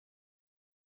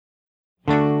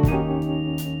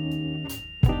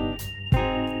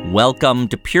Welcome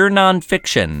to Pure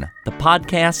Nonfiction, the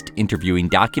podcast interviewing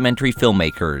documentary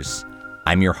filmmakers.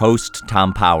 I'm your host,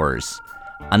 Tom Powers.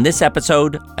 On this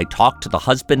episode, I talk to the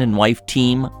husband and wife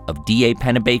team of D.A.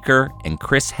 Pennebaker and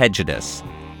Chris Hegedus.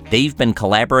 They've been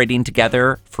collaborating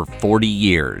together for 40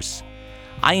 years.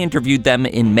 I interviewed them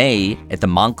in May at the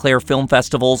Montclair Film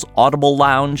Festival's Audible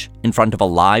Lounge in front of a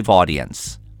live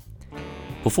audience.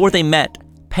 Before they met,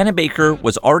 Pennebaker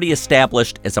was already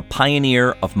established as a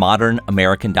pioneer of modern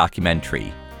American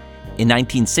documentary. In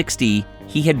 1960,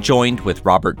 he had joined with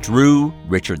Robert Drew,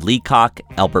 Richard Leacock,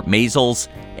 Albert Maysles,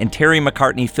 and Terry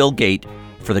McCartney-Philgate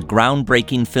for the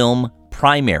groundbreaking film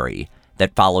Primary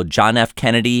that followed John F.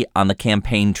 Kennedy on the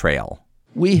campaign trail.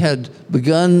 We had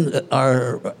begun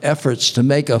our efforts to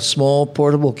make a small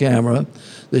portable camera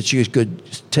that you could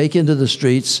take into the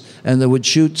streets and that would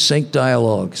shoot sync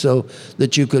dialogue so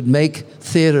that you could make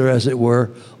theater, as it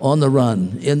were, on the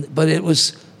run. But it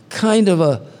was kind of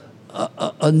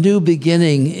a new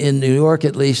beginning in New York,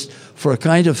 at least, for a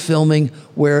kind of filming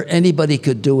where anybody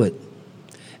could do it.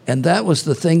 And that was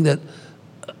the thing that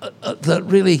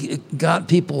really got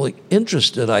people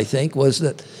interested, I think, was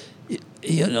that,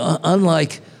 you know,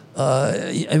 unlike,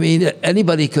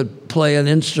 anybody could play an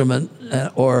instrument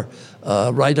or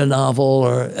write a novel,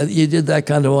 or you did that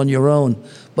kind of on your own.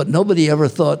 But nobody ever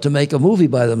thought to make a movie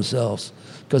by themselves,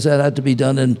 because that had to be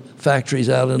done in factories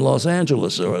out in Los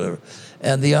Angeles or whatever.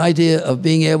 And the idea of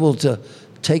being able to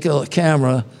take a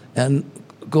camera and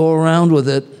go around with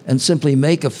it and simply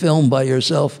make a film by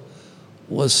yourself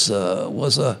was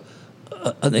an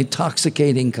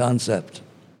intoxicating concept.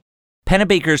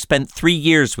 Pennebaker spent 3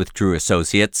 years with Drew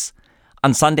Associates.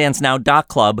 On Sundance Now Doc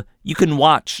Club, you can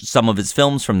watch some of his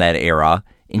films from that era,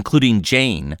 including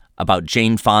Jane, about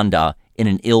Jane Fonda in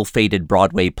an ill-fated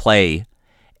Broadway play,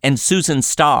 and Susan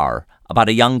Starr, about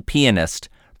a young pianist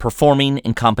performing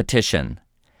in competition.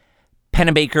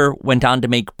 Pennebaker went on to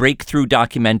make breakthrough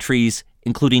documentaries,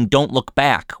 including Don't Look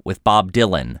Back with Bob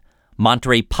Dylan,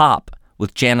 Monterey Pop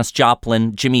with Janis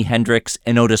Joplin, Jimi Hendrix,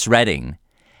 and Otis Redding,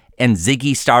 and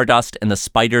Ziggy Stardust and the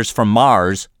Spiders from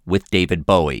Mars with David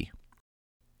Bowie.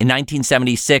 In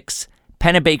 1976,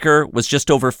 Pennebaker was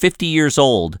just over 50 years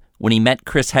old when he met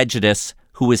Chris Hegedus,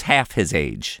 who was half his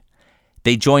age.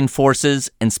 They joined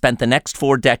forces and spent the next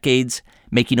 4 decades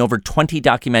making over 20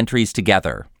 documentaries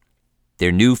together.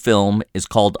 Their new film is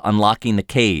called Unlocking the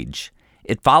Cage.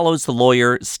 It follows the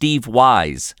lawyer Steve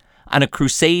Wise on a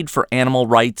crusade for animal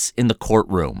rights in the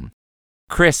courtroom.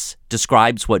 Chris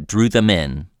describes what drew them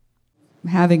in.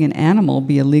 Having an animal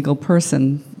be a legal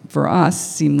person for us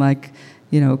seemed like,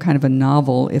 kind of a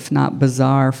novel, if not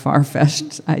bizarre,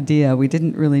 far-fetched idea. We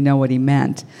didn't really know what he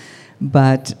meant.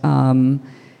 But,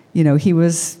 he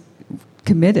was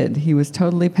committed. He was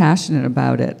totally passionate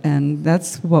about it. And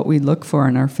that's what we look for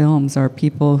in our films, are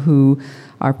people who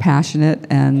are passionate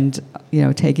and,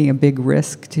 taking a big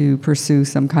risk to pursue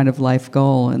some kind of life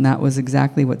goal. And that was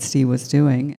exactly what Steve was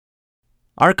doing.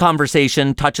 Our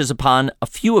conversation touches upon a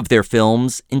few of their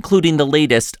films, including the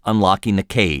latest, Unlocking the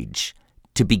Cage.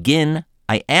 To begin,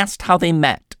 I asked how they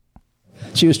met.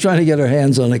 She was trying to get her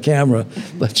hands on a camera,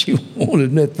 but she won't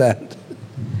admit that.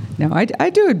 No, I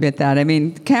do admit that.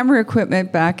 Camera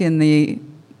equipment back in the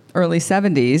early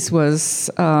 70s was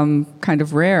kind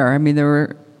of rare. There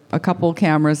were a couple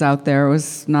cameras out there. It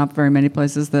was not very many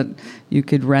places that you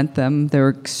could rent them. They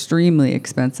were extremely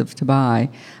expensive to buy.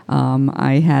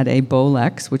 I had a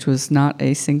Bolex, which was not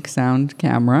a sync sound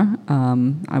camera.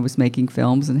 I was making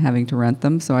films and having to rent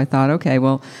them, so I thought, okay,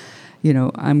 well,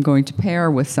 I'm going to pair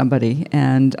with somebody.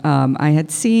 And I had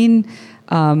seen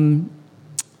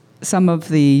some of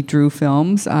the Drew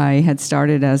films. I had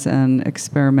started as an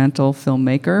experimental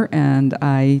filmmaker, and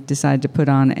I decided to put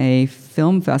on a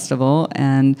film festival,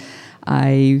 and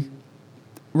I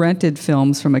rented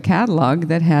films from a catalog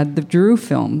that had the Drew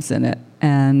films in it.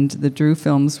 And the Drew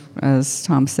films, as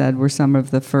Tom said, were some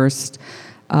of the first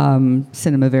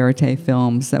cinema verite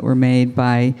films that were made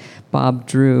by Bob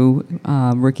Drew,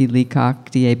 Ricky Leacock,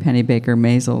 D.A. Pennebaker,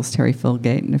 Maysles, Terry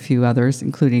Philgate, and a few others,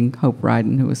 including Hope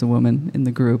Ryden, who was a woman in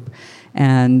the group.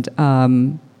 And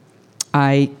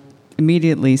I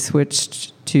immediately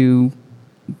switched to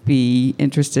be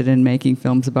interested in making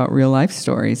films about real life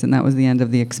stories, and that was the end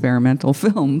of the experimental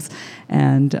films.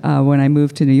 And when I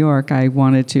moved to New York, I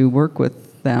wanted to work with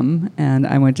them, and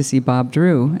I went to see Bob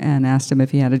Drew and asked him if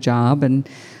he had a job, and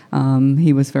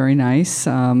he was very nice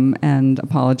and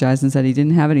apologized and said he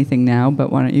didn't have anything now,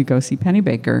 but why don't you go see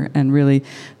Pennebaker? And really,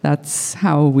 that's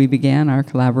how we began our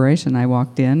collaboration. I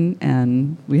walked in,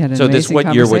 and we had an amazing conversation. So this,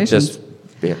 what year would this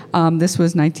be? This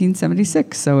was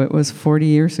 1976, so it was 40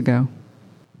 years ago.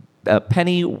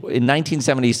 Penny, in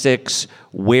 1976,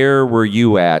 where were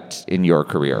you at in your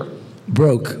career?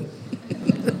 Broke.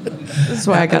 That's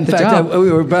why I got In the fact, job.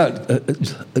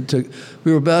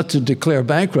 we were about to declare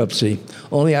bankruptcy.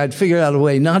 Only I'd figured out a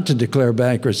way not to declare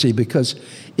bankruptcy, because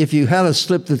if you had a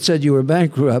slip that said you were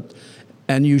bankrupt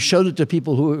and you showed it to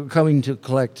people who were coming to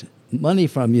collect money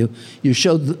from you, you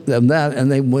showed them that,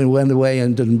 and they went away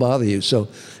and didn't bother you. So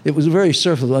it was very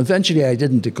surface. Eventually, I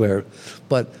didn't declare it,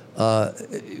 but I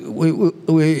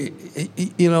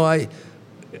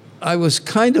was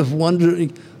kind of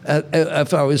wondering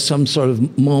if I was some sort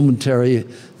of momentary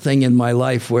thing in my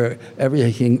life where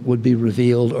everything would be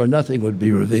revealed or nothing would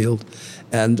be revealed.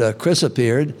 And Chris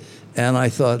appeared, and I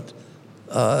thought,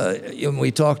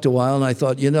 we talked a while, and I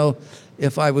thought,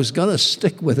 if I was going to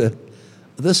stick with it,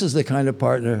 this is the kind of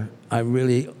partner I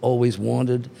really always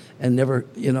wanted, and never,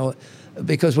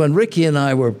 because when Ricky and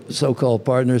I were so-called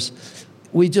partners,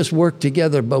 we just worked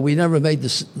together, but we never made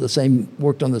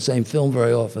worked on the same film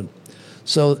very often.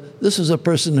 So this was a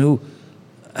person who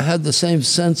had the same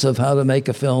sense of how to make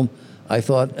a film, I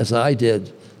thought, as I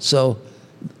did. So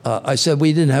I said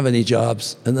we didn't have any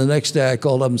jobs. And the next day I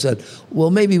called up and said,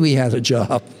 well, maybe we had a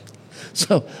job.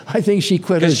 So I think she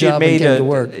quit her job and came to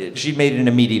work. She made an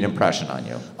immediate impression on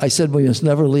you. I said we must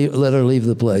never let her leave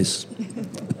the place.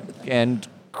 And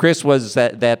Chris, was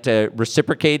that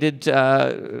reciprocated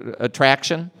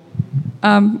attraction?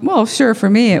 Well, sure. For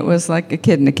me, it was like a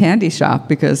kid in a candy shop,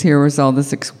 because here was all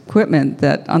this equipment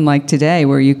that, unlike today,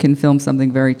 where you can film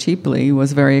something very cheaply,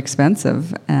 was very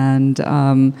expensive. And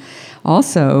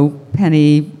also,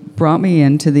 Penny brought me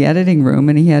into the editing room,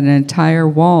 and he had an entire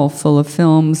wall full of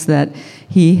films that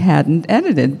he hadn't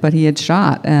edited, but he had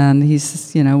shot. And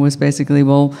he's, was basically,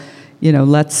 well,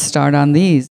 let's start on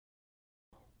these.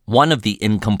 One of the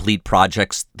incomplete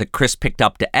projects that Chris picked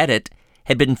up to edit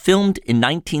had been filmed in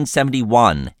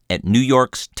 1971 at New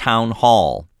York's Town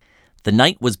Hall. The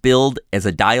night was billed as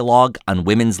a dialogue on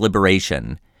women's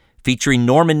liberation, featuring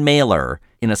Norman Mailer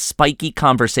in a spiky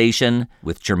conversation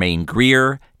with Germaine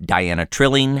Greer, Diana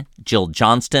Trilling, Jill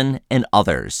Johnston, and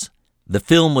others. The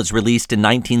film was released in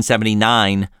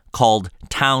 1979, called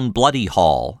Town Bloody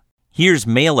Hall. Here's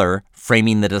Mailer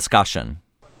framing the discussion.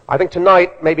 I think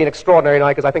tonight may be an extraordinary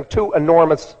night, because I think two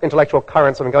enormous intellectual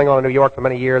currents have been going on in New York for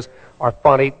many years are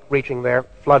finally reaching their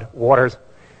flood waters.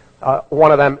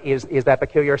 One of them is that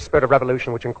peculiar spirit of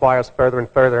revolution which inquires further and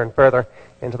further and further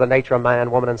into the nature of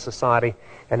man, woman, and society.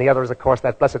 And the other is, of course,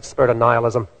 that blessed spirit of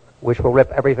nihilism which will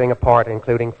rip everything apart,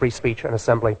 including free speech and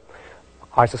assembly.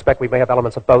 I suspect we may have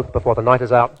elements of both before the night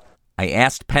is out. I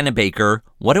asked Pennebaker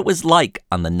what it was like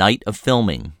on the night of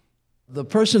filming. The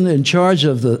person in charge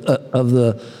of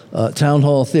the Town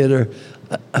Hall Theater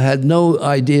had no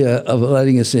idea of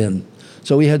letting us in.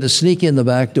 So we had to sneak in the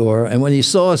back door, and when he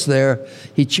saw us there,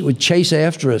 he would chase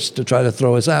after us to try to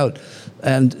throw us out.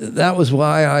 And that was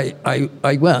why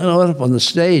I went up on the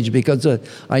stage, because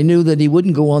I knew that he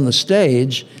wouldn't go on the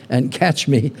stage and catch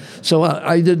me. So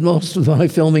I did most of my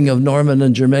filming of Norman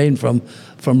and Germaine from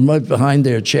right behind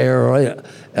their chair.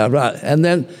 And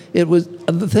then it was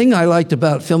the thing I liked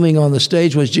about filming on the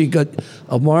stage was you got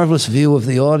a marvelous view of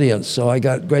the audience. So I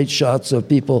got great shots of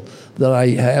people that I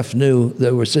half knew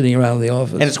that were sitting around the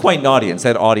office. And it's quite an audience.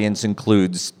 That audience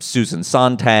includes Susan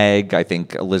Sontag, I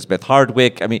think Elizabeth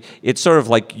Hardwick. I mean, it's sort of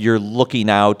like you're looking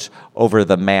out over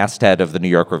the masthead of the New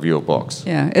York Review of Books.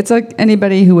 Yeah, it's like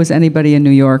anybody who was anybody in New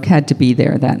York had to be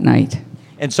there that night.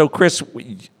 And so, Chris,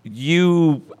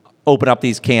 you open up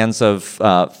these cans of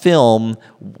film.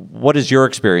 What is your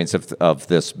experience of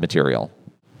this material?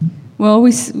 Well,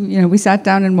 we sat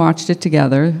down and watched it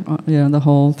together. The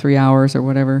whole 3 hours or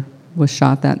whatever was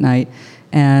shot that night,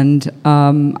 and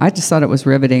I just thought it was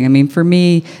riveting. I mean, for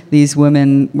me, these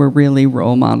women were really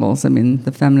role models. I mean,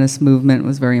 the feminist movement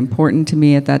was very important to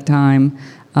me at that time,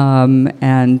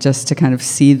 and just to kind of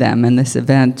see them in this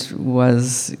event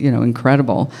was,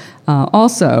 incredible.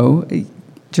 Also,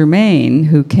 Germaine,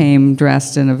 who came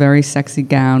dressed in a very sexy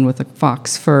gown with a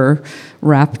fox fur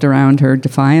wrapped around her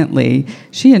defiantly,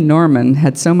 she and Norman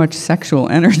had so much sexual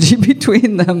energy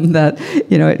between them that,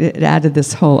 it added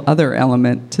this whole other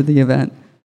element to the event.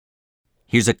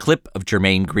 Here's a clip of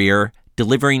Germaine Greer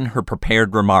delivering her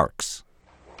prepared remarks.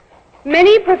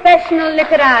 Many professional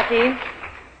literati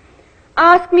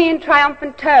ask me in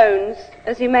triumphant tones,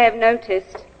 as you may have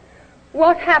noticed,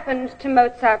 what happened to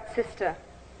Mozart's sister?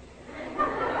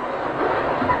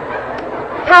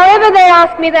 However they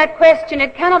ask me that question,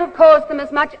 it cannot have caused them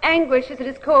as much anguish as it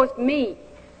has caused me,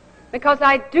 because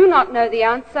I do not know the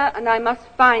answer, and I must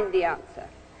find the answer.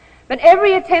 But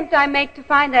every attempt I make to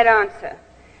find that answer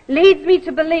leads me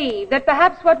to believe that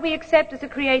perhaps what we accept as a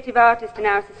creative artist in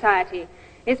our society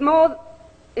is more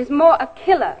a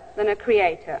killer than a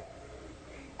creator,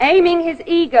 aiming his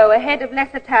ego ahead of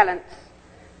lesser talents,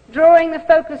 drawing the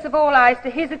focus of all eyes to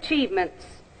his achievements,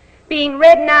 being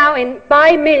read now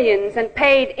by millions and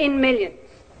paid in millions.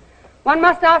 One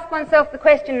must ask oneself the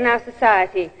question in our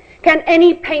society, can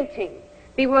any painting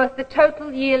be worth the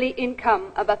total yearly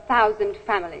income of 1,000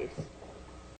 families?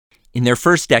 In their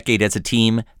first decade as a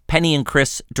team, Penny and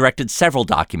Chris directed several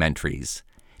documentaries.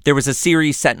 There was a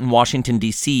series set in Washington,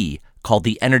 D.C. called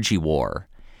The Energy War.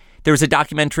 There was a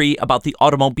documentary about the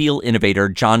automobile innovator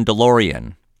John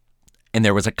DeLorean. And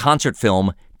there was a concert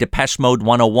film, Depeche Mode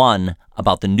 101,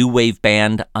 about the new wave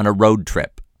band on a road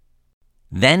trip.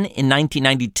 Then, in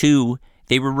 1992,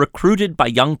 they were recruited by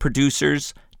young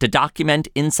producers to document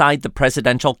inside the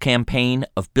presidential campaign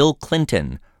of Bill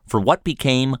Clinton for what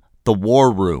became The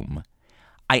War Room.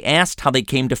 I asked how they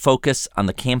came to focus on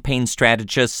the campaign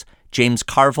strategists James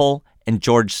Carville and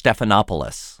George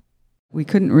Stephanopoulos. We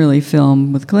couldn't really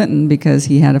film with Clinton because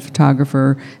he had a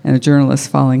photographer and a journalist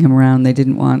following him around. They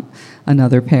didn't want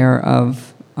another pair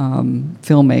of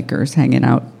filmmakers hanging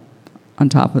out on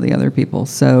top of the other people.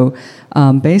 So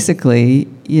basically,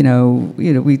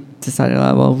 we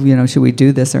decided, should we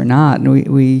do this or not?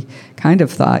 And we kind of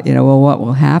thought, what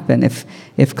will happen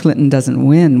if Clinton doesn't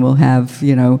win? We'll have,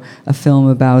 a film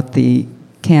about the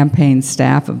campaign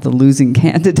staff of the losing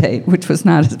candidate, which was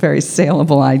not a very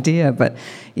saleable idea. But,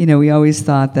 we always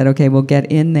thought that, okay, we'll get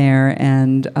in there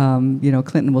and,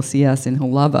 Clinton will see us and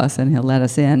he'll love us and he'll let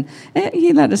us in. And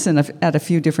he let us in at a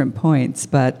few different points.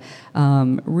 But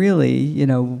really,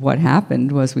 what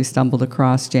happened was we stumbled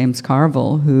across James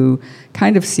Carville, who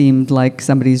kind of seemed like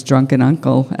somebody's drunken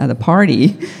uncle at a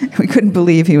party. We couldn't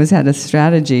believe he had a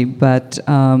strategy, but,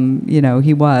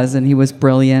 he was, and he was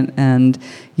brilliant. And,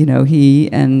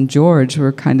 he and George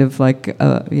were kind of like,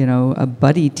 a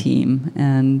buddy team,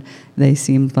 and they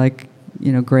seemed like,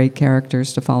 great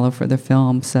characters to follow for the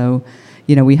film. So,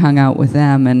 we hung out with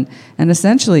them and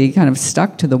essentially kind of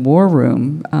stuck to the war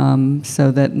room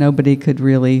so that nobody could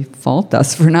really fault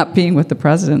us for not being with the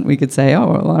president. We could say, a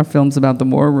lot of films about the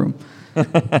war room.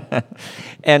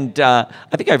 And I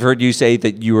think I've heard you say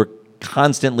that you were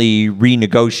constantly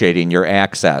renegotiating your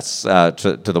access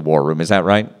to the war room. Is that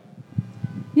right?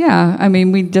 Yeah, I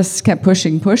mean, we just kept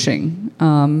pushing,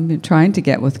 trying to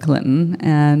get with Clinton,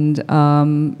 and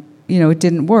it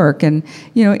didn't work. And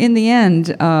in the end,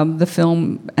 the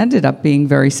film ended up being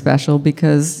very special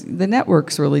because the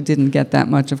networks really didn't get that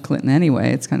much of Clinton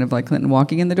anyway. It's kind of like Clinton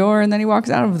walking in the door and then he walks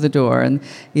out of the door, and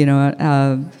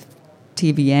a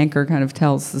TV anchor kind of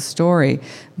tells the story.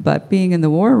 But being in the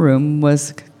war room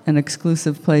was an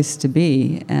exclusive place to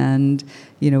be, and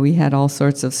we had all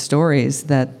sorts of stories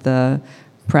that the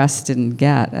press didn't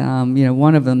get.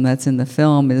 One of them that's in the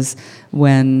film is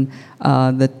when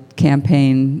the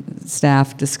campaign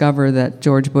staff discover that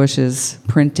George Bush is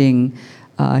printing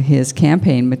his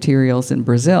campaign materials in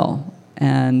Brazil.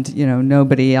 And,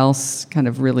 nobody else kind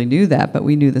of really knew that, but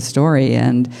we knew the story.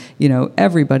 And,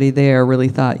 everybody there really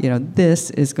thought,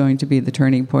 this is going to be the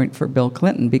turning point for Bill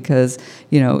Clinton because,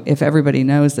 if everybody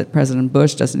knows that President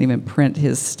Bush doesn't even print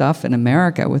his stuff in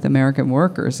America with American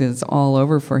workers, it's all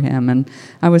over for him. And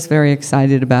I was very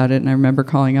excited about it. And I remember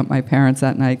calling up my parents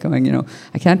that night going,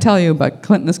 I can't tell you, but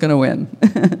Clinton is going to win.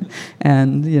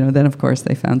 And, then, of course,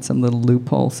 they found some little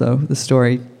loophole. So the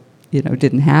story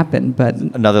didn't happen, but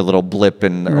another little blip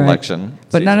in the election.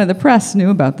 But none of the press knew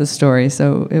about the story,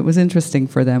 so it was interesting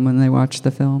for them when they watched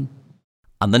the film.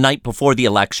 On the night before the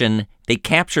election, they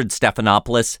captured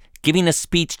Stephanopoulos giving a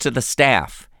speech to the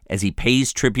staff as he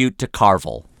pays tribute to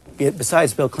Carville.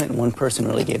 Besides Bill Clinton, one person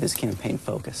really gave his campaign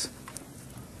focus.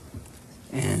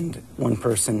 And one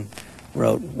person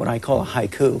wrote what I call a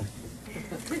haiku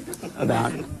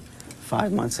about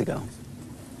 5 months ago.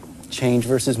 Change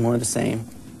versus more of the same.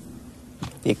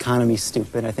 The economy's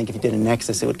stupid. I think if you did a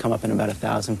nexus, it would come up in about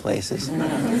 1,000 places.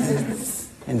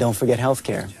 And don't forget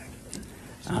healthcare.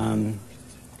 I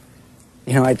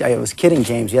was kidding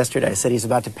James yesterday. I said he's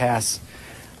about to pass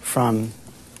from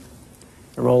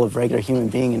the role of regular human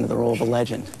being into the role of a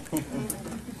legend.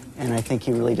 And I think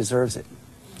he really deserves it.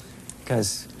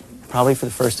 Because probably for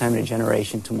the first time in a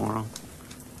generation tomorrow,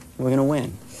 we're going to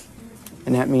win.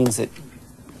 And that means that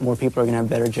more people are going to have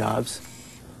better jobs.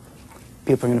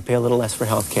 People are going to pay a little less for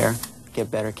health care, get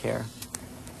better care,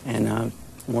 and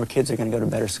more kids are going to go to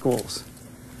better schools.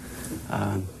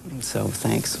 So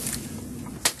thanks.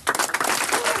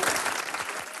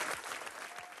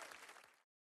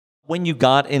 When you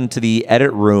got into the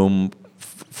edit room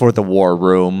for the war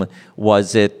room,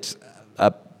 was it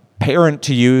apparent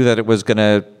to you that it was going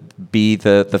to be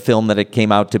the film that it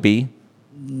came out to be?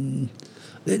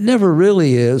 It never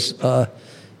really is.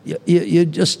 You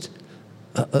just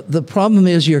the problem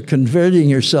is you're converting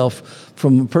yourself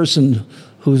from a person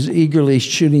who's eagerly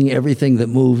shooting everything that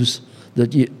moves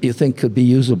that you think could be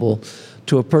usable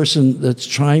to a person that's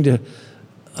trying to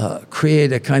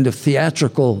create a kind of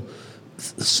theatrical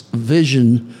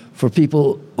vision for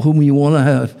people whom you want to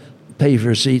have pay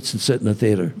for seats and sit in the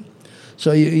theater.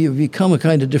 So you become a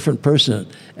kind of different person,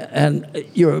 and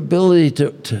your ability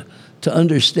to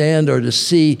understand or to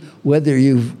see whether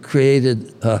you've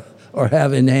created or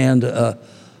have in hand a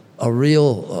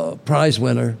real prize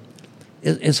winner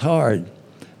is hard.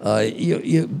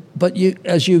 But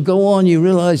as you go on, you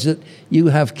realize that you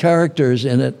have characters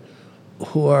in it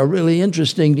who are really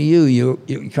interesting to you. You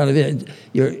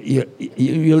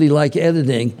really like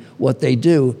editing what they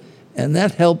do, and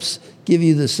that helps give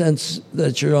you the sense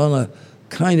that you're on a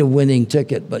kind of winning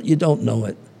ticket, but you don't know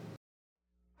it.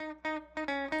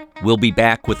 We'll be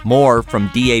back with more from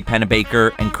D.A.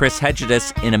 Pennebaker and Chris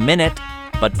Hegedus in a minute,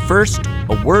 but first,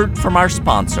 a word from our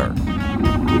sponsor.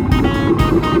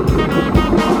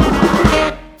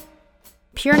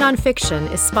 Pure Nonfiction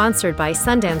is sponsored by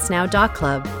Sundance Now Doc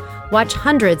Club. Watch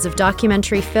hundreds of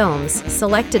documentary films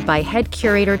selected by head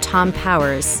curator Tom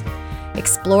Powers.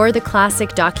 Explore the classic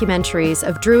documentaries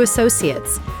of Drew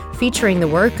Associates, featuring the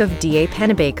work of D.A.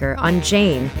 Pennebaker on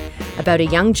Jane, about a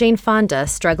young Jane Fonda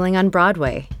struggling on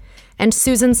Broadway, and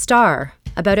Susan Starr,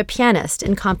 about a pianist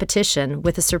in competition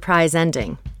with a surprise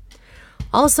ending.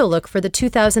 Also look for the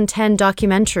 2010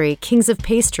 documentary Kings of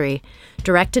Pastry,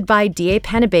 directed by D.A.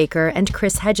 Pennebaker and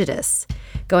Chris Hegedus,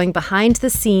 going behind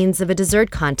the scenes of a dessert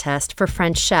contest for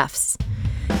French chefs.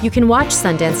 You can watch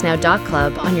Sundance Now Doc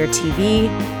Club on your TV,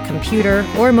 computer,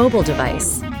 or mobile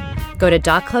device. Go to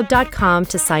DocClub.com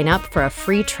to sign up for a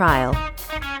free trial.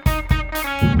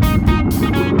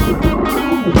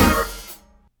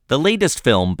 The latest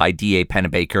film by D.A.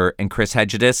 Pennebaker and Chris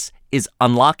Hegedus is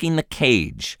Unlocking the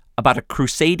Cage, about a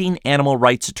crusading animal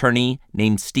rights attorney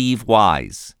named Steve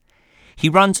Wise. He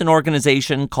runs an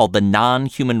organization called the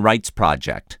Non-Human Rights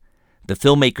Project. The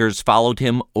filmmakers followed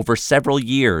him over several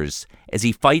years as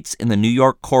he fights in the New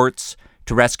York courts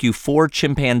to rescue 4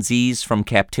 chimpanzees from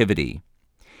captivity.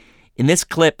 In this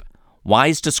clip,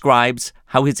 Wise describes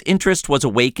how his interest was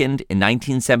awakened in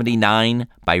 1979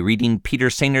 by reading Peter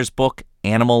Singer's book,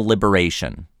 Animal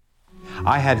Liberation.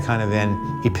 I had kind of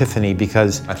an epiphany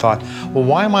because I thought, well,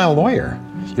 why am I a lawyer?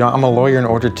 You know, I'm a lawyer in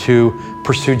order to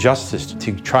pursue justice,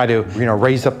 to try to,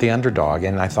 raise up the underdog.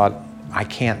 And I thought, I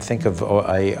can't think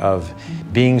of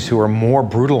beings who are more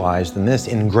brutalized than this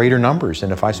in greater numbers.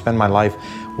 And if I spend my life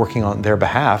working on their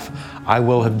behalf, I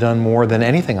will have done more than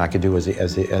anything I could do as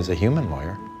a human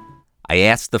lawyer. I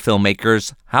asked the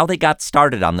filmmakers how they got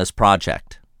started on this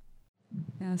project.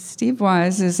 Yeah, Steve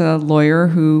Wise is a lawyer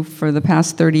who, for the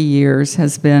past 30 years,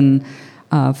 has been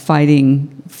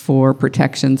fighting for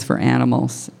protections for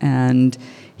animals. And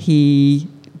he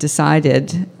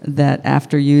decided that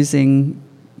after using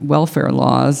welfare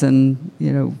laws and,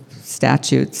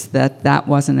 statutes, that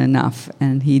wasn't enough.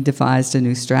 And he devised a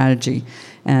new strategy.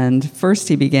 And first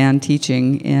he began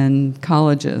teaching in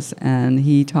colleges, and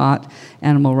he taught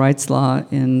animal rights law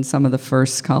in some of the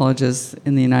first colleges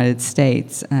in the United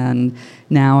States. And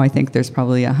now I think there's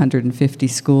probably 150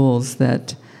 schools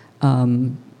that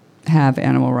have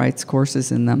animal rights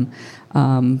courses in them.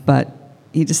 But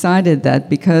he decided that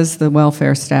because the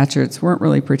welfare statutes weren't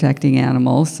really protecting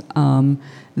animals,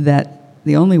 that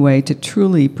the only way to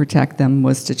truly protect them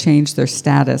was to change their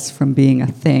status from being a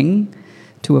thing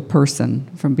to a person,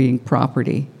 from being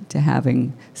property to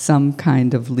having some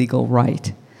kind of legal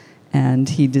right. And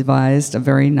he devised a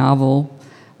very novel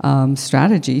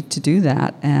strategy to do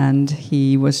that. And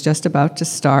he was just about to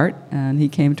start, and he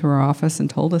came to our office and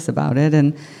told us about it.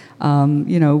 And,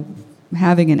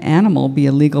 having an animal be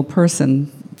a legal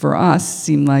person for us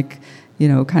seemed like,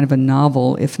 kind of a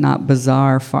novel, if not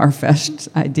bizarre, far-fetched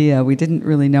idea. We didn't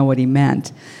really know what he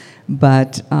meant.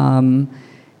 But,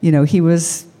 he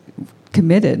was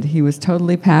committed. He was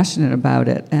totally passionate about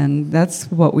it. And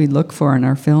that's what we look for in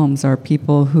our films, are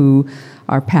people who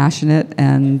are passionate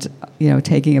and,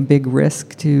 taking a big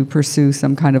risk to pursue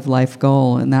some kind of life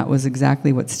goal. And that was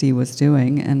exactly what Steve was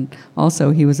doing. And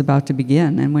also, he was about to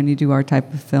begin. And when you do our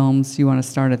type of films, you want to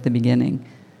start at the beginning.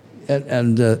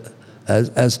 And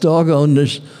as dog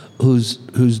owners whose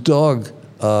dog,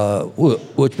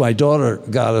 which my daughter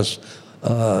got us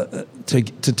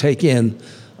to take in,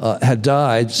 had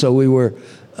died, so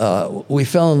we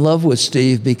fell in love with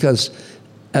Steve because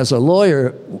as a lawyer,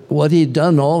 what he'd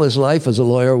done all his life as a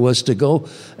lawyer was to go,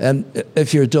 and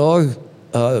if your dog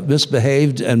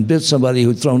misbehaved and bit somebody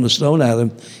who'd thrown a stone at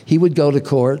him, he would go to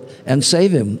court and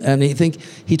save him. And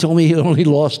he told me he only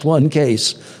lost one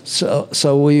case.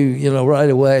 So we, right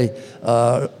away,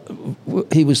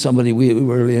 he was somebody we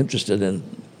were really interested in.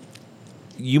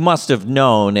 You must have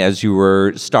known as you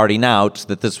were starting out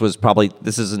that this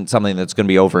isn't something that's going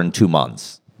to be over in 2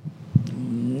 months.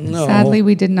 No. Sadly,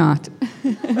 we did not.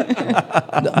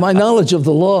 My knowledge of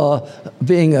the law,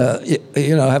 being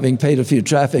having paid a few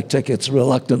traffic tickets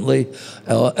reluctantly,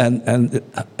 and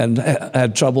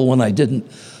had trouble when I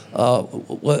didn't,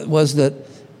 was that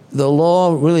the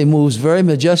law really moves very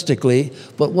majestically.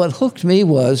 But what hooked me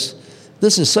was,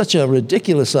 this is such a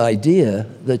ridiculous idea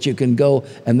that you can go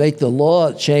and make the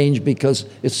law change because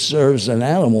it serves an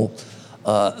animal,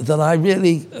 that I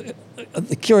really,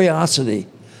 the curiosity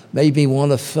made me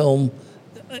want to film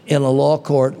in a law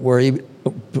court where he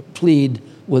plead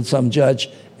with some judge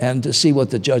and to see what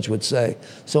the judge would say.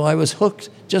 So I was hooked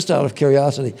just out of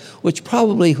curiosity, which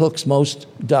probably hooks most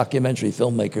documentary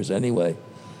filmmakers anyway.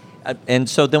 And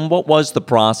so then what was the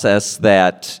process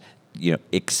that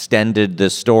extended the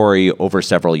story over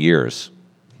several years?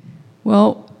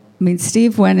 Well,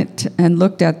 Steve went and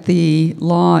looked at the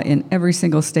law in every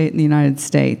single state in the United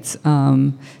States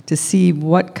to see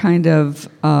what kind of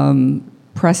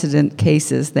precedent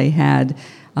cases they had,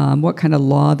 what kind of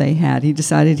law they had. He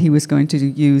decided he was going to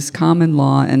use common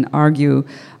law and argue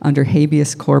under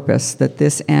habeas corpus that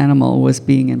this animal was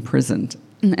being imprisoned.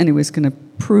 And he was going to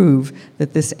prove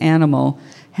that this animal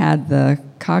had the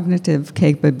cognitive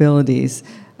capabilities,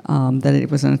 that it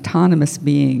was an autonomous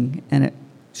being, and it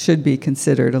should be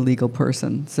considered a legal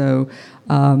person. So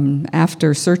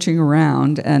after searching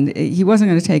around, and he wasn't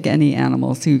going to take any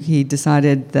animals. He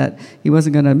decided that he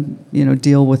wasn't going to,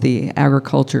 deal with the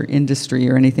agriculture industry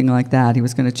or anything like that. He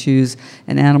was going to choose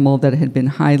an animal that had been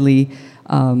highly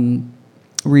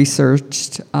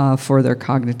researched for their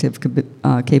cognitive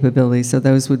capabilities. So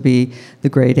those would be the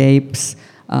great apes,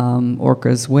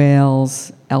 orcas,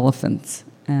 whales, elephants.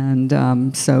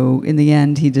 And so in the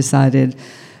end, he decided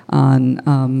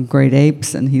on great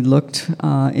apes, and he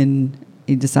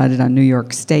decided on New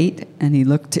York State, and he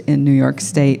looked in New York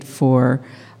State for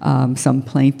some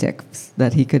plaintiffs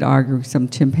that he could argue, some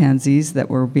chimpanzees that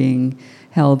were being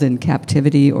held in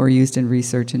captivity or used in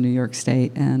research in New York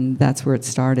State, and that's where it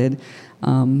started.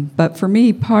 But for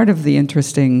me, part of the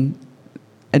interesting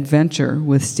adventure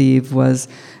with Steve was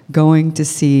going to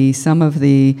see some of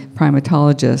the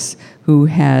primatologists who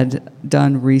had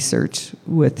done research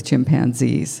with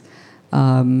chimpanzees.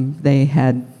 They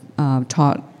had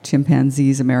taught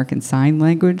chimpanzees American Sign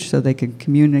Language so they could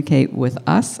communicate with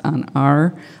us on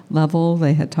our level.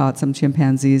 They had taught some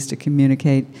chimpanzees to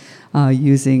communicate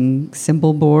using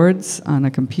symbol boards on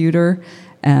a computer,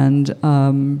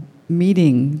 and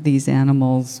meeting these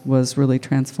animals was really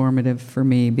transformative for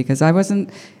me because I wasn't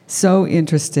so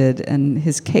interested, and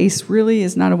his case really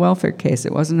is not a welfare case.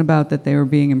 It wasn't about that they were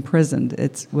being imprisoned.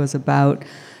 It was about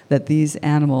that these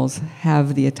animals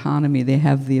have the autonomy, they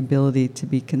have the ability to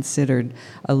be considered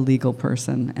a legal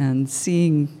person, and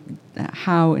seeing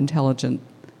how intelligent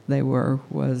they were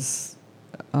was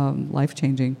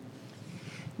life-changing.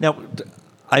 Now,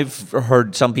 I've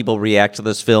heard some people react to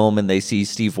this film and they see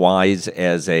Steve Wise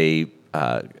as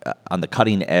on the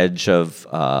cutting edge of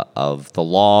the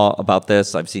law about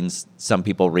this. I've seen some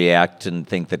people react and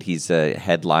think that he's a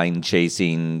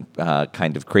headline-chasing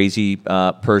kind of crazy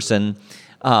person.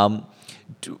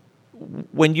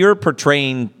 When you're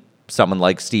portraying someone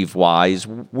like Steve Wise,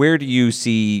 where do you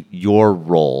see your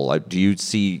role? Do you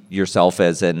see yourself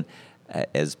as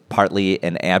partly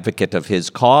an advocate of his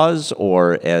cause,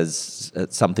 or as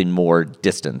something more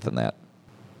distant than that?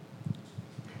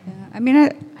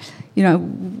 Yeah,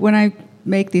 when I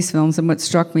make these films, and what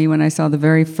struck me when I saw the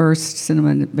very first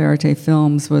Cinema Verite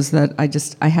films was that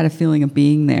I had a feeling of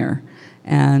being there.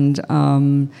 And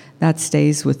that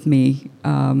stays with me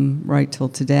right till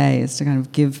today, is to kind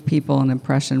of give people an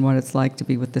impression what it's like to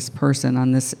be with this person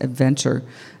on this adventure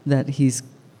that he's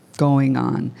going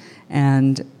on.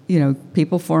 And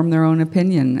people form their own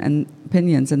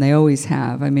opinions, and they always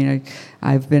have.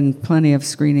 I've been plenty of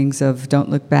screenings of Don't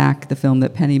Look Back, the film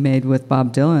that Penny made with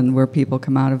Bob Dylan, where people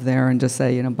come out of there and just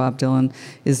say, Bob Dylan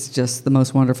is just the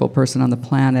most wonderful person on the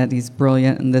planet. He's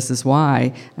brilliant, and this is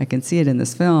why. I can see it in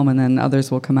this film. And then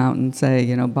others will come out and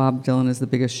say, Bob Dylan is the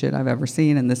biggest shit I've ever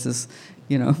seen, and this is,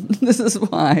 this is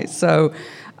why. So,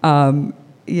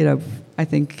 I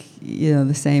think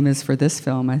the same is for this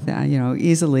film.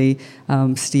 Easily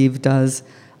Steve does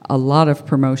a lot of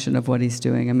promotion of what he's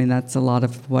doing. That's a lot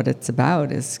of what it's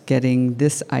about, is getting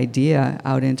this idea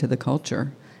out into the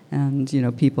culture, and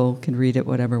people can read it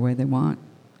whatever way they want.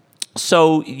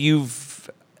 So you've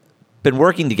been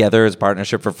working together as a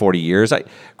partnership for 40 years.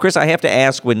 Chris, I have to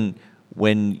ask, when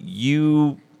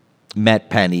you met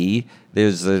Penny,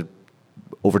 there's a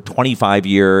over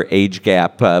 25-year age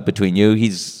gap between you.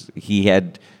 He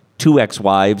had 2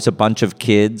 ex-wives, a bunch of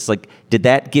kids. Like, did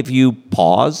that give you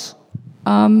pause?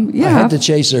 Yeah. I had to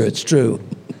chase her, it's true.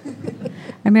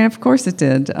 I mean, of course it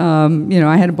did.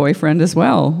 I had a boyfriend as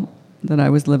well that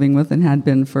I was living with and had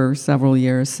been for several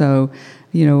years. So,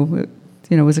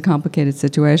 it was a complicated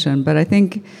situation. But I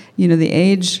think, the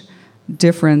age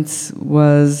difference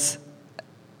was,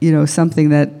 something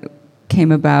that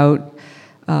came about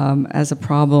as a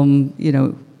problem,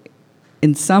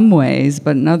 in some ways,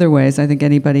 but in other ways, I think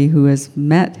anybody who has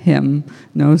met him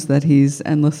knows that he's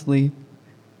endlessly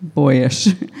boyish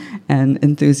and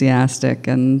enthusiastic.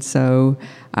 And so,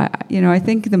 I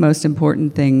think the most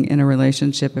important thing in a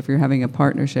relationship, if you're having a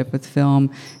partnership with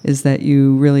film, is that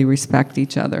you really respect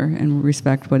each other and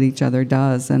respect what each other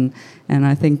does. And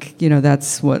I think,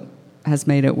 that's what has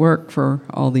made it work for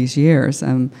all these years.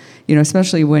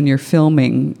 Especially when you're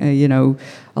filming,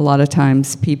 a lot of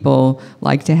times people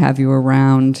like to have you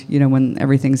around, when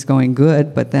everything's going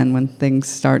good, but then when things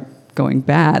start going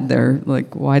bad, they're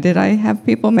like, why did I have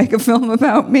people make a film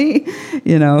about me?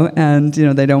 And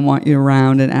they don't want you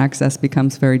around, and access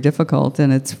becomes very difficult.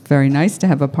 And it's very nice to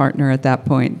have a partner at that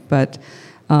point. But,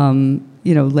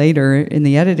 later in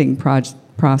the editing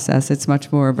process, it's much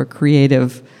more of a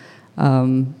creative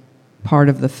part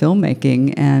of the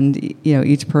filmmaking, and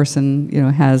each person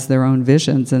has their own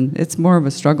visions, and it's more of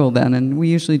a struggle then. And we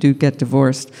usually do get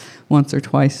divorced once or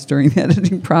twice during the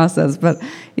editing process, but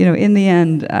in the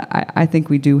end, I think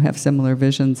we do have similar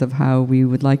visions of how we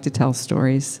would like to tell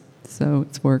stories, so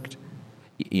it's worked.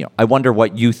 I wonder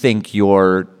what you think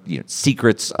your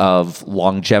secrets of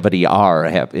longevity are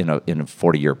in a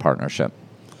 40-year partnership.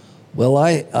 Well,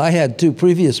 I had 2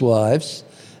 previous wives,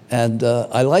 and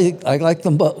I like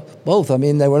them both. I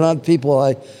mean, they were not people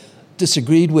I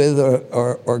disagreed with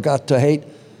or got to hate.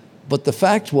 But the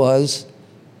fact was,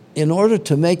 in order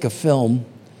to make a film,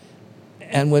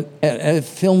 and if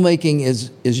filmmaking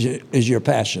is your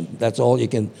passion, that's all you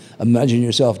can imagine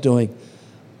yourself doing,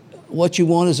 what you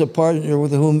want is a partner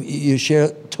with whom you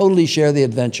totally share the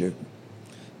adventure.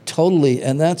 Totally.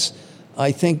 And that's,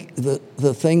 I think,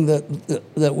 the thing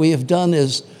that we have done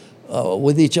is,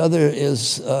 with each other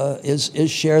is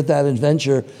shared that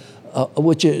adventure,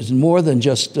 which is more than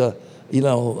just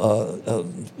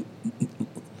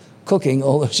cooking.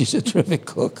 Although she's a terrific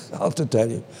cook, I'll have to tell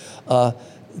you,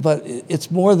 but it's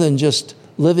more than just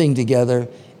living together.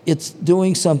 It's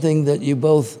doing something that you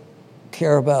both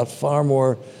care about far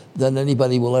more than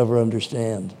anybody will ever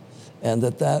understand, and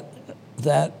that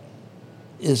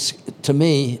is, to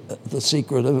me, the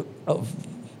secret of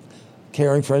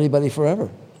caring for anybody forever.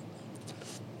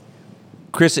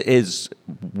 Chris, is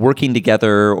working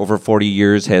together over 40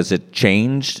 years, has it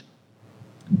changed?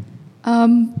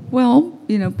 Well,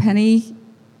 Penny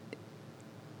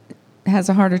has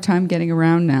a harder time getting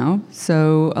around now.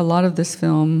 So a lot of this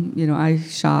film, I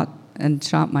shot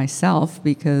myself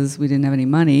because we didn't have any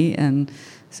money, and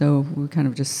so we kind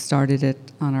of just started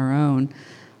it on our own.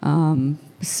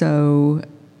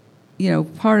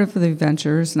 Part of the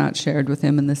adventure is not shared with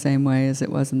him in the same way as it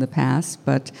was in the past,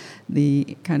 but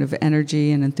the kind of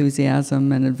energy and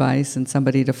enthusiasm and advice and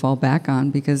somebody to fall back on,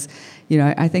 because,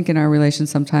 I think in our relation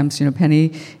sometimes,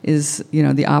 Penny is,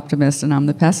 the optimist and I'm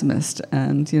the pessimist.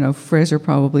 And, Fraser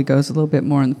probably goes a little bit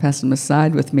more on the pessimist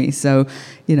side with me. So,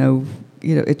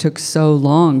 it took so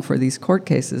long for these court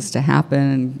cases to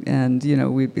happen, and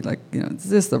we'd be like, is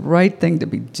this the right thing to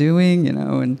be doing,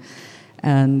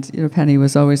 And Penny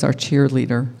was always our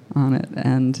cheerleader on it,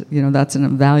 and that's an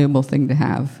invaluable thing to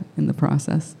have in the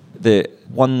process. The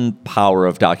one power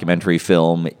of documentary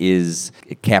film is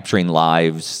capturing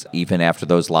lives even after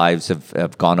those lives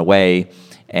have gone away.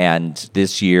 And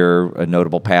this year, a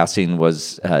notable passing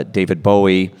was David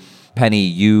Bowie. Penny,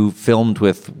 you filmed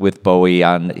with Bowie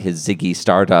on his Ziggy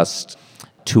Stardust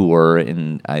tour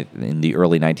in the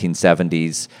early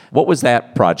 1970s. What was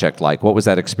that project like? What was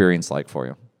that experience like for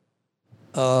you?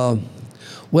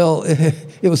 Well,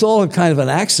 it was all kind of an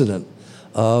accident.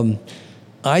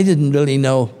 I didn't really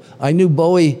know. I knew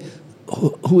Bowie,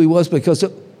 who he was, because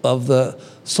of the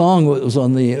song that was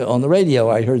on the radio.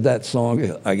 I heard that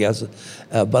song, I guess,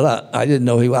 but I didn't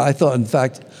know I thought, in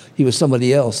fact, he was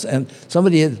somebody else. And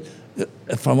somebody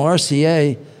from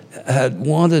RCA had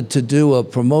wanted to do a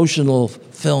promotional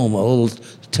film, a little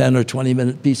 10 or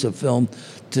 20-minute piece of film,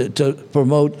 to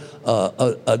promote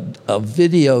a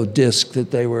video disc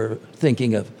that they were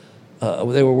thinking of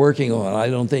they were working on. I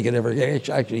don't think it ever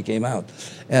actually came out.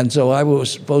 And so I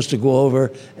was supposed to go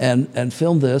over and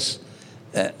film this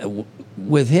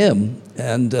with him.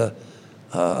 And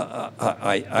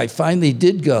I finally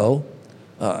did go.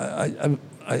 I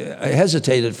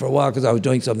hesitated for a while because I was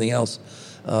doing something else.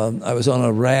 I was on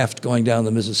a raft going down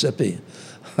the Mississippi.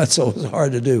 So it was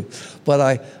hard to do.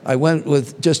 But I went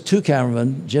with just two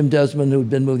cameramen, Jim Desmond, who'd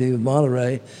been moving with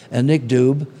Monterey, and Nick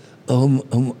Dube,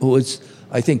 who was,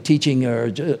 I think, teaching or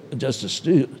just a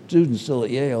student still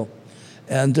at Yale.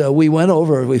 And we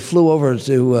flew over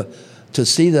to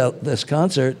see this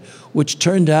concert, which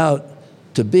turned out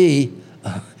to be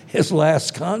his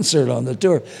last concert on the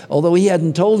tour, although he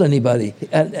hadn't told anybody,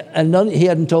 and he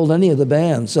hadn't told any of the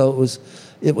band, so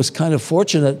it was kind of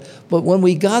fortunate. But when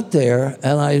we got there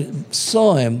and I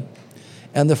saw him,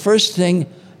 and the first thing,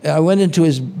 I went into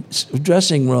his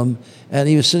dressing room, and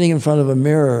he was sitting in front of a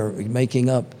mirror making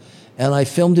up, and I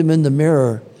filmed him in the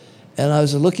mirror, and I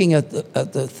was looking at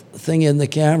the thing in the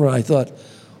camera. I thought,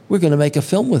 we're going to make a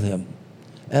film with him.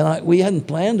 And we hadn't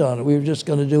planned on it. We were just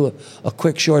going to do a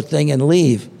quick short thing and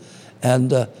leave.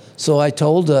 And so I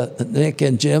told Nick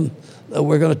and Jim,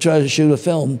 we're going to try to shoot a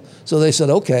film. So they said,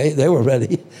 okay, they were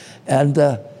ready. And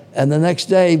the next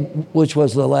day, which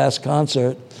was the last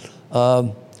concert,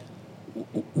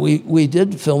 we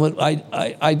did film it.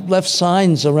 I left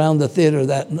signs around the theater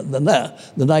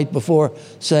the night before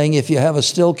saying, if you have a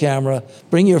still camera,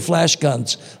 bring your flash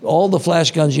guns, all the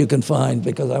flash guns you can find,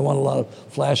 because I want a lot of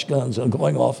flash guns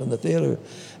going off in the theater.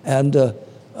 And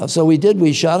so we did.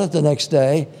 We shot it the next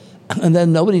day, and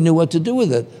then nobody knew what to do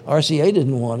with it. RCA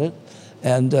didn't want it,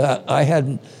 and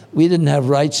we didn't have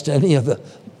rights to any of the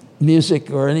music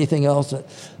or anything else.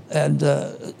 And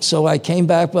so I came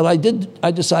back, but I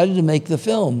decided to make the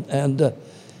film. And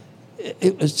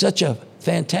it was such a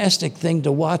fantastic thing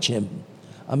to watch him.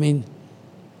 I mean,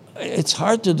 it's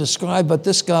hard to describe, but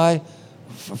this guy,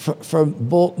 for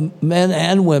both men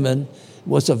and women,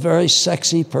 was a very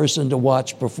sexy person to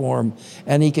watch perform.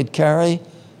 And he could carry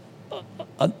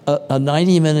a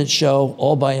 90-minute show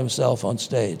all by himself on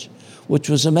stage, which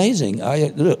was amazing. I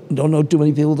don't know too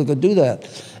many people that could do that.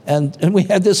 And we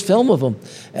had this film of him,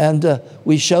 and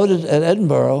we showed it at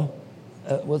Edinburgh.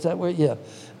 Was that where? Yeah.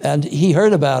 And he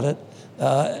heard about it,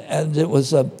 and it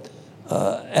was, and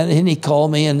then he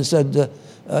called me and said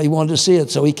he wanted to see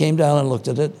it. So he came down and looked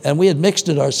at it, and we had mixed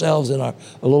it ourselves in a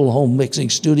little home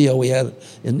mixing studio we had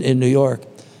in New York.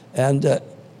 And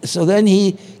so then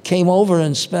he came over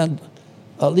and spent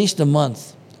at least a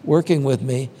month working with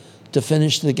me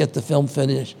to get the film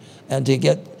finished, and to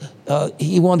get,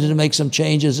 he wanted to make some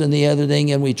changes in the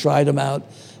editing, and we tried them out,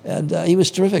 and he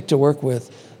was terrific to work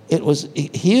with. It was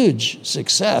a huge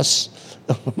success,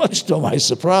 much to my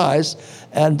surprise,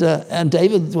 and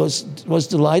David was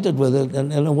delighted with it,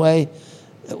 and in a way,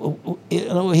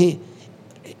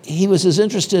 he was as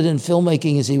interested in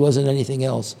filmmaking as he was in anything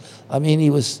else. I mean, he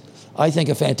was, I think,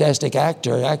 a fantastic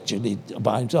actor, actually,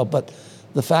 by himself, but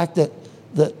the fact that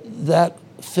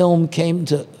film came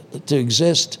to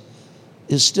exist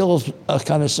is still a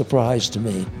kind of surprise to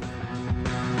me. You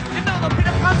know the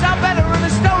Peter comes out better on a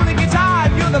stolen guitar.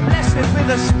 You're the blessed with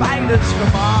the spiders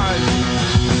from Mars.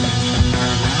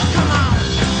 Come on,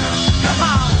 come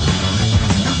on.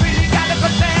 You really got a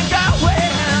good thing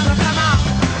going. Come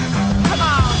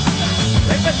on.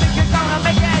 If you think you're gonna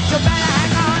make it, you better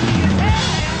hang on to your tail.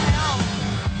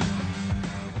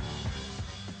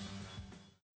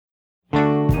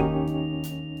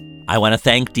 I want to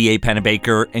thank D.A.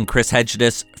 Pennebaker and Chris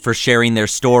Hedges for sharing their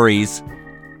stories.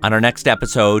 On our next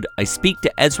episode, I speak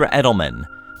to Ezra Edelman,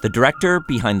 the director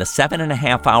behind the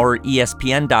 7.5-hour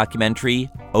ESPN documentary,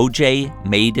 O.J.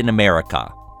 Made in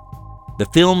America. The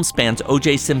film spans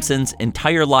O.J. Simpson's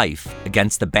entire life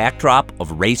against the backdrop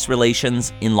of race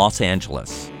relations in Los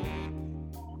Angeles.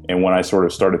 And when I sort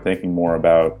of started thinking more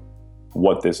about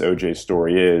what this O.J.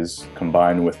 story is,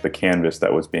 combined with the canvas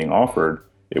that was being offered,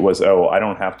 it was, I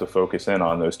don't have to focus in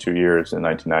on those 2 years in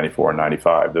 1994 and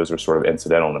 95. Those are sort of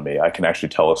incidental to me. I can actually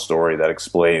tell a story that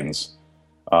explains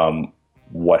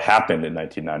what happened in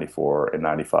 1994 and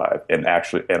 95,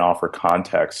 and offer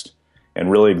context and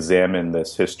really examine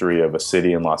this history of a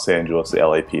city in Los Angeles, the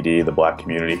LAPD, the black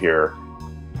community here.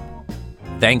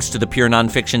 Thanks to the Pure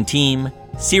Nonfiction team,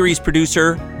 series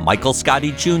producer Michael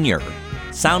Scotti Jr.,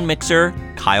 sound mixer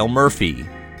Kyle Murphy,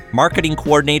 marketing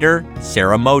coordinator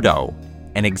Sarah Modo,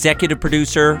 and executive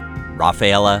producer,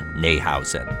 Rafaela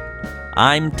Nehausen.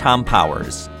 I'm Tom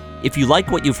Powers. If you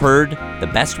like what you've heard, the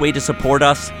best way to support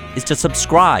us is to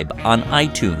subscribe on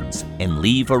iTunes and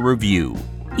leave a review,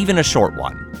 even a short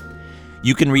one.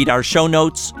 You can read our show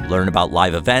notes, learn about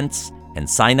live events, and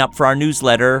sign up for our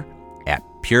newsletter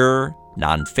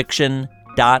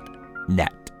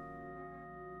purenonfiction.net.